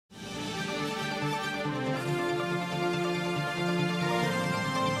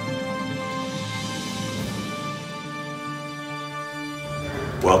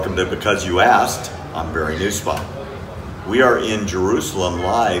Welcome to Because You Asked. I'm Barry Nussbaum. We are in Jerusalem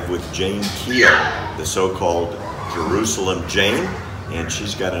live with Jane Kiel, the so-called Jerusalem Jane, and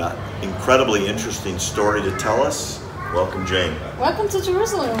she's got an incredibly interesting story to tell us. Welcome, Jane. Welcome to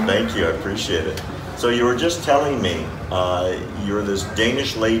Jerusalem. Thank you, I appreciate it. So you were just telling me you're this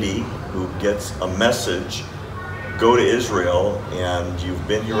Danish lady who gets a message, go to Israel, and you've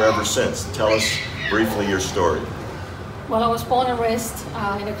been here ever since. Tell us briefly your story. Well, I was born and raised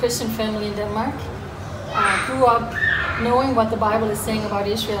in a Christian family in Denmark. I grew up knowing what the Bible is saying about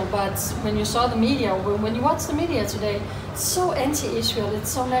Israel, but when you saw the media, when you watch the media today, it's so anti-Israel, it's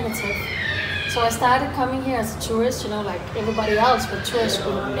so negative. So I started coming here as a tourist, like everybody else, but tourist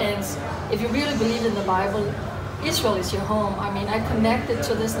group. And if you really believe in the Bible, Israel is your home. I mean, I connected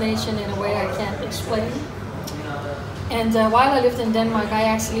to this nation in a way I can't explain. And while I lived in Denmark, I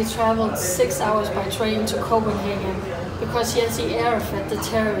actually traveled 6 hours by train to Copenhagen because Jane Kiel, the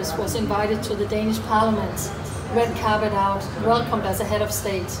terrorist, was invited to the Danish parliament, red carpet out, welcomed as a head of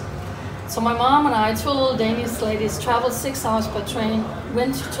state. So my mom and I, two little Danish ladies, traveled 6 hours by train,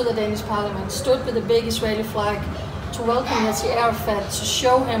 went to the Danish parliament, stood with a big Israeli flag to welcome Jane Kiel, to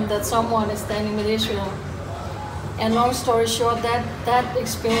show him that someone is standing with Israel. And long story short, that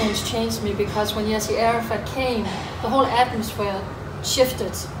experience changed me because when Jane Kiel came, the whole atmosphere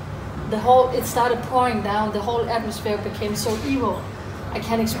shifted. It started pouring down, the whole atmosphere became so evil. I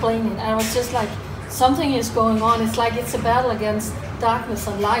can't explain it. I was just like, something is going on. It's like it's a battle against darkness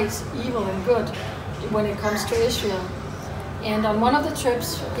and light, evil and good, when it comes to Israel. And on one of the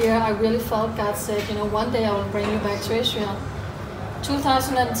trips here, I really felt God said, one day I will bring you back to Israel.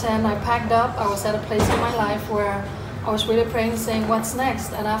 2010, I packed up. I was at a place in my life where I was really praying, saying, what's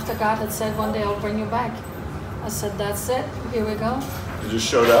next? And after God had said, one day I'll bring you back, I said, that's it, here we go. You just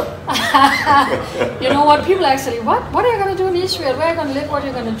showed up? You know what, people actually, what are you going to do in Israel? Where are you going to live? What are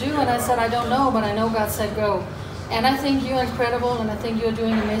you going to do? And I said, I don't know, but I know God said go. And I think you're incredible, and I think you're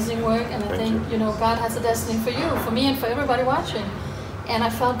doing amazing work, and I think, God has a destiny for you, for me, and for everybody watching. And I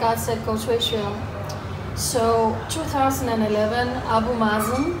felt God said go to Israel. So 2011, Abu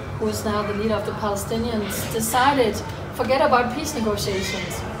Mazen, who is now the leader of the Palestinians, decided, forget about peace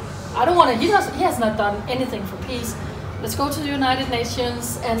negotiations. I don't want to, he has not done anything for peace. Let's go to the United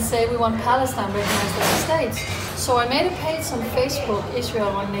Nations and say we want Palestine recognized as a state. So I made a page on Facebook,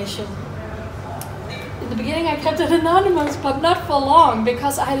 Israel One Nation. In the beginning I kept it anonymous, but not for long,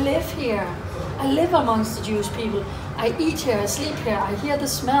 because I live here. I live amongst the Jewish people. I eat here, I sleep here, I hear the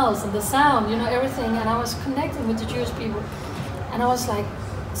smells and the sound, everything. And I was connecting with the Jewish people. And I was like,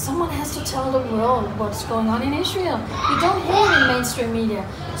 someone has to tell the world what's going on in Israel. You don't hear it in mainstream media.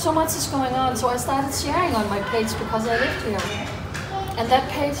 So much is going on. So I started sharing on my page because I lived here. And that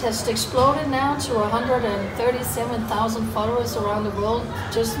page has exploded now to 137,000 followers around the world.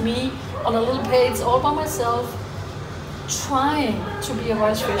 Just me on a little page all by myself, trying to be a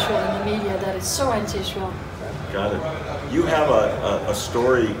voice for Israel in the media that is so anti-Israel. Got it. You have a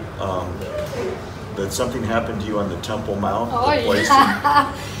story that something happened to you on the Temple Mount, the place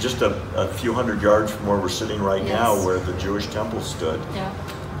just a few hundred yards from where we're sitting right now, where the Jewish temple stood. Yeah.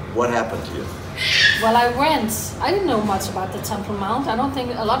 What happened to you? Well, I didn't know much about the Temple Mount. I don't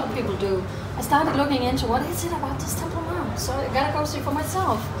think a lot of people do. I started looking into what is it about this Temple Mount, so I gotta go see for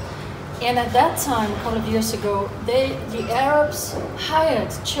myself. And at that time, a couple of years ago, the Arabs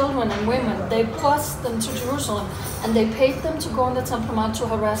hired children and women. They bused them to Jerusalem, and they paid them to go on the Temple Mount to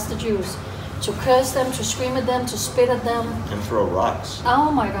harass the Jews, to curse them, to scream at them, to spit at them. And throw rocks.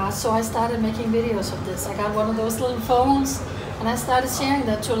 Oh my God, so I started making videos of this. I got one of those little phones, and I started sharing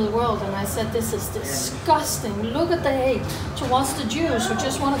that to the world, and I said, this is disgusting. Look at the hate towards the Jews who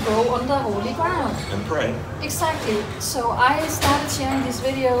just want to go on the holy ground. And pray. Exactly. So I started sharing these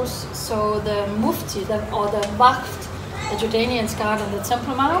videos, so the Mufti, or the Waqf, the Jordanians guard on the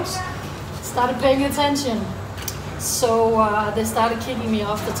Temple Mount, started paying attention. So they started kicking me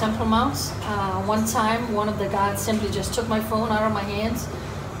off the Temple Mount. One time, one of the guards simply just took my phone out of my hands,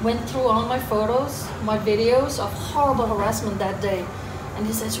 went through all my photos, my videos of horrible harassment that day. And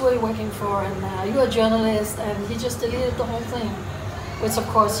he said, who are you working for? And you're a journalist. And he just deleted the whole thing, which of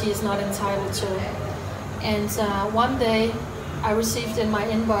course he is not entitled to. And one day I received in my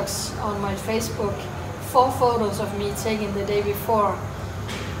inbox on my Facebook 4 photos of me taken the day before,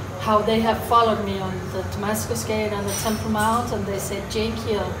 how they have followed me on the Damascus Gate and the Temple Mount, and they said, Jane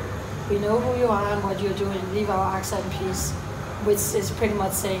Kiel, we know who you are and what you're doing, leave our ox in peace. Which is pretty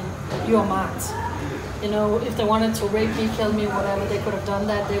much saying, you're marked. If they wanted to rape me, kill me, whatever, they could have done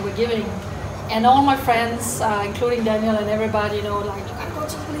that. They were giving. And all my friends, including Daniel and everybody, like, you gotta go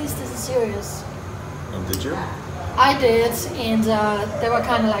to the police, this is serious. And did you? I did, and they were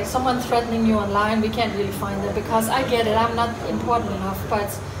kind of like someone threatening you online. We can't really find it because I get it. I'm not important enough,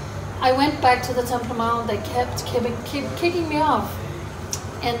 but I went back to the Temple Mount. They kept kicking me off.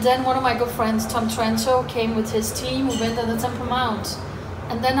 And then one of my good friends, Tom Trento, came with his team. We went to the Temple Mount.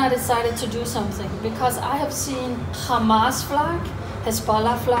 And then I decided to do something because I have seen Hamas flag,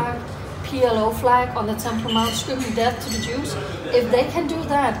 Hezbollah flag, PLO flag on the Temple Mount screaming death to the Jews. If they can do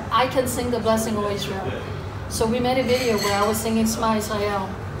that, I can sing the blessing over Israel. So we made a video where I was singing Shema Israel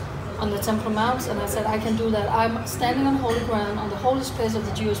on the Temple Mount, and I said, I can do that. I'm standing on holy ground, on the holiest place of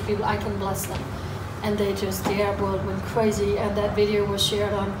the Jewish people. I can bless them. And they just, the Arab world went crazy, and that video was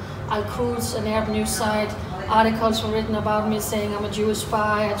shared on Al Quds, an Arab news site. Articles were written about me saying I'm a Jewish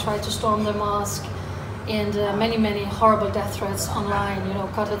spy, I tried to storm the mosque, and many, many horrible death threats online, you know,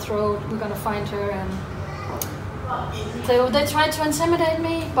 cut her throat, we're gonna find her, and so they tried to intimidate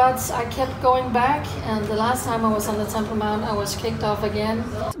me, but I kept going back, and the last time I was on the Temple Mount, I was kicked off again.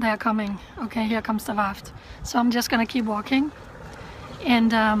 They're coming. Okay, here comes the Waft. So I'm just gonna keep walking,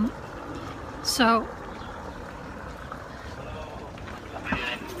 and so,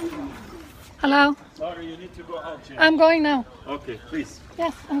 hello? Sorry, you need to go out, Jane. I'm going now. Okay, please.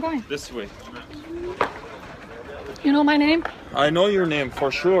 Yes, I'm going. This way. You know my name? I know your name, for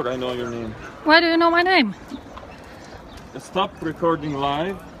sure I know your name. Why do you know my name? Stop recording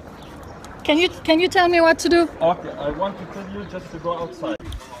live. Can you tell me what to do? Okay, I want to tell you just to go outside.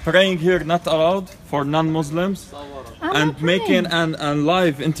 Praying here not allowed for non-Muslims. And making a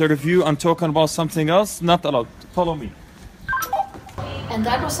live interview and talking about something else, not allowed. Follow me. And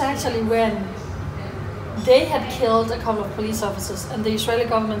that was actually when they had killed a couple of police officers, and the Israeli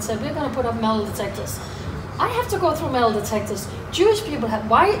government said, we're going to put up metal detectors. I have to go through metal detectors. Jewish people have.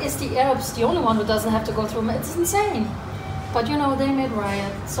 Why is the Arabs the only one who doesn't have to go through? It's insane. But you know, they made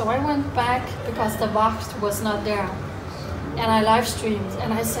riot. So I went back because the Wacht was not there. And I live streamed,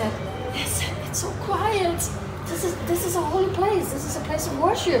 and I said, listen, it's so quiet. This is a holy place. This is a place of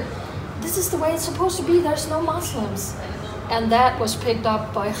worship. This is the way it's supposed to be. There's no Muslims. And that was picked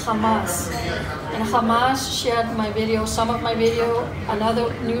up by Hamas. And Hamas shared my video, some of my video,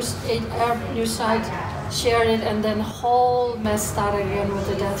 another Arab news site shared it, and then whole mess started again with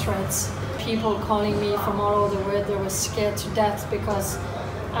the death threats. People calling me from all over the world, they were scared to death because,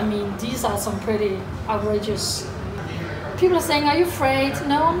 I mean, these are some pretty outrageous. People are saying, are you afraid?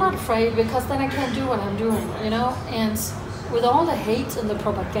 No, I'm not afraid, because then I can't do what I'm doing, you know? And with all the hate and the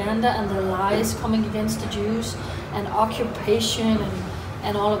propaganda and the lies coming against the Jews and occupation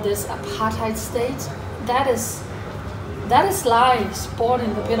and all of this apartheid state, that is lies born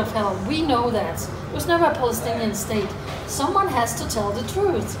in the pit of hell. We know that. It was never a Palestinian state. Someone has to tell the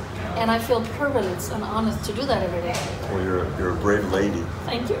truth. And I feel privileged and honored to do that every day. Well, you're a brave lady.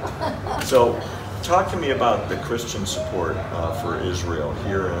 Thank you. So, talk to me about the Christian support for Israel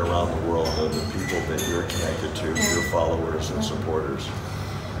here and around the world, of the people that you're connected to, your followers and supporters.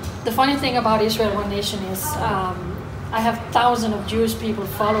 The funny thing about Israel One Nation is I have thousands of Jewish people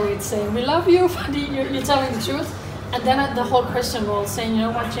follow it saying, we love you, you're telling the truth. And then the whole Christian world saying, you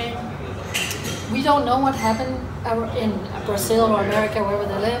know what, Jane? We don't know what happened in Brazil or America, wherever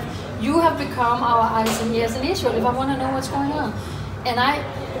they live. You have become our eyes and ears in Israel if I want to know what's going on. And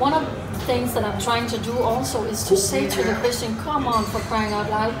one of the things that I'm trying to do also is to say to the Christian, come on, for crying out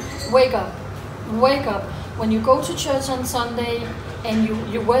loud, wake up, wake up. When you go to church on Sunday and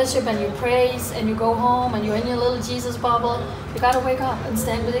you worship and you praise and you go home and you're in your little Jesus bubble, you got to wake up and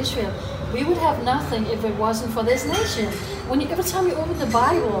stand with Israel. We would have nothing if it wasn't for this nation. Every time you open the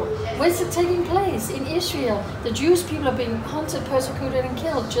Bible, where's it taking place? In Israel, the Jewish people are being hunted, persecuted, and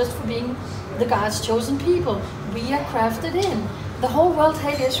killed just for being the God's chosen people. We are crafted in. The whole world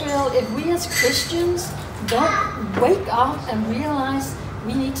hates Israel. If we as Christians don't wake up and realize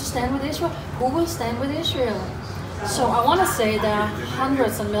we need to stand with Israel, who will stand with Israel? So I want to say there are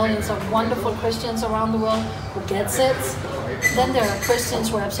hundreds and millions of wonderful Christians around the world who gets it. Then there are Christians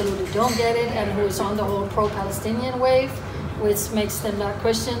who absolutely don't get it and who is on the whole pro-Palestinian wave, which makes them not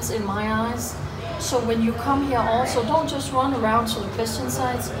Christians in my eyes. So when you come here also, don't just run around to the Christian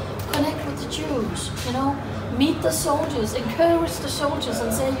sites, connect with the Jews, you know, meet the soldiers, encourage the soldiers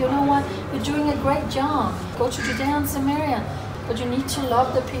and say, you know what, you're doing a great job. Go to Judea and Samaria, but you need to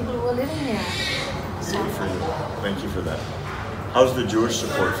love the people who are living here. So, thank you for that. How's the Jewish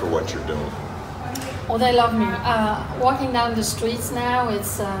support for what you're doing? Oh, they love me. Walking down the streets now,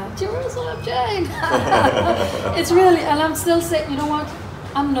 it's Jerusalem, Jane. It's really, and I'm still saying, you know what?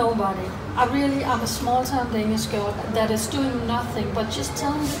 I'm nobody. I'm a small-town Danish girl that is doing nothing but just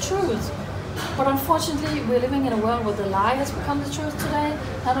telling the truth. But unfortunately, we're living in a world where the lie has become the truth today.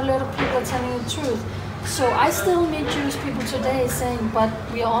 Not a lot of people are telling the truth. So I still meet Jewish people today saying, but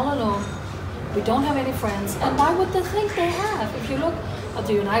we are all alone. We don't have any friends. And why would they think they have? If you look at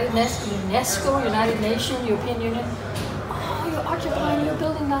the UNESCO, United Nations, European Union, oh, you're occupying, you're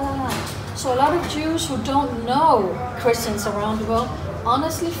building, la la la. So a lot of Jews who don't know Christians around the world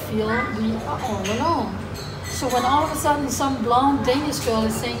honestly feel we are all alone. So when all of a sudden some blonde Danish girl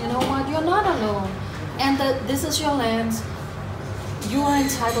is saying, you know what, you're not alone, and that this is your land, you are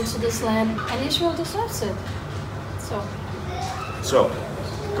entitled to this land, and Israel deserves it. So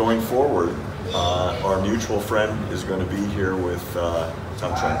going forward, our mutual friend is going to be here with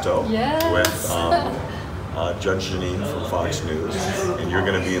Tom Trento, yes. with Judge Janine from Fox News, and you're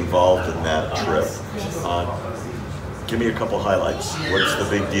going to be involved in that trip. Give me a couple highlights. What's the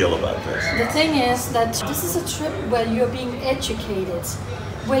big deal about this? The thing is that this is a trip where you're being educated,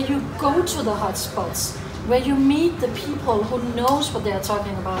 where you go to the hotspots, where you meet the people who knows what they're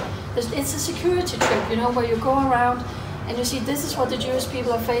talking about. It's a security trip, you know, where you go around and you see this is what the Jewish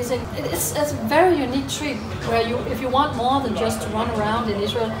people are facing. It's a very unique trip where you, if you want more than just to run around in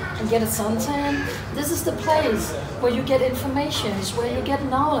Israel and get a suntan, this is the place where you get information, where you get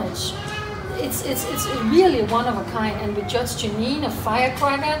knowledge. It's really one of a kind, and with Judge Janine, a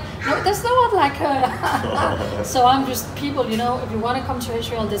firecracker, no, there's no one like her. So I'm just, people, you know, if you want to come to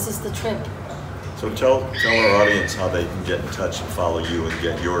Israel, this is the trip. So tell our audience how they can get in touch and follow you and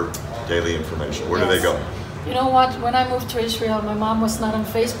get your daily information. Where do they go? You know what, when I moved to Israel, my mom was not on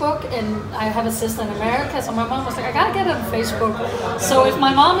Facebook, and I have a sister in America, so my mom was like, I gotta get on Facebook. So if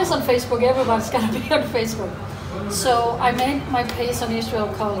my mom is on Facebook, everybody's gotta be on Facebook. So I made my page on Israel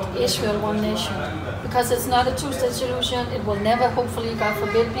called Israel One Nation, because it's not a two-state solution. It will never, hopefully, God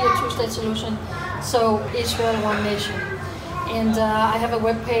forbid, be a two-state solution. So Israel One Nation. And I have a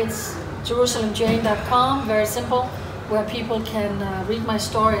webpage, JerusalemJane.com, very simple, where people can read my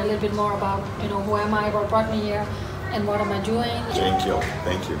story a little bit more about, you know, who am I, what brought me here, and what am I doing. Jane Kiel,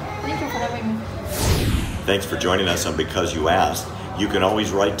 thank you. Thank you for having me. Thanks for joining us on Because You Asked. You can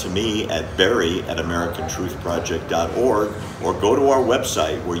always write to me at barry@americantruthproject.org, or go to our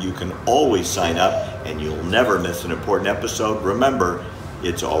website where you can always sign up and you'll never miss an important episode. Remember,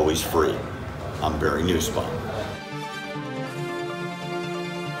 it's always free. I'm Barry Nussbaum.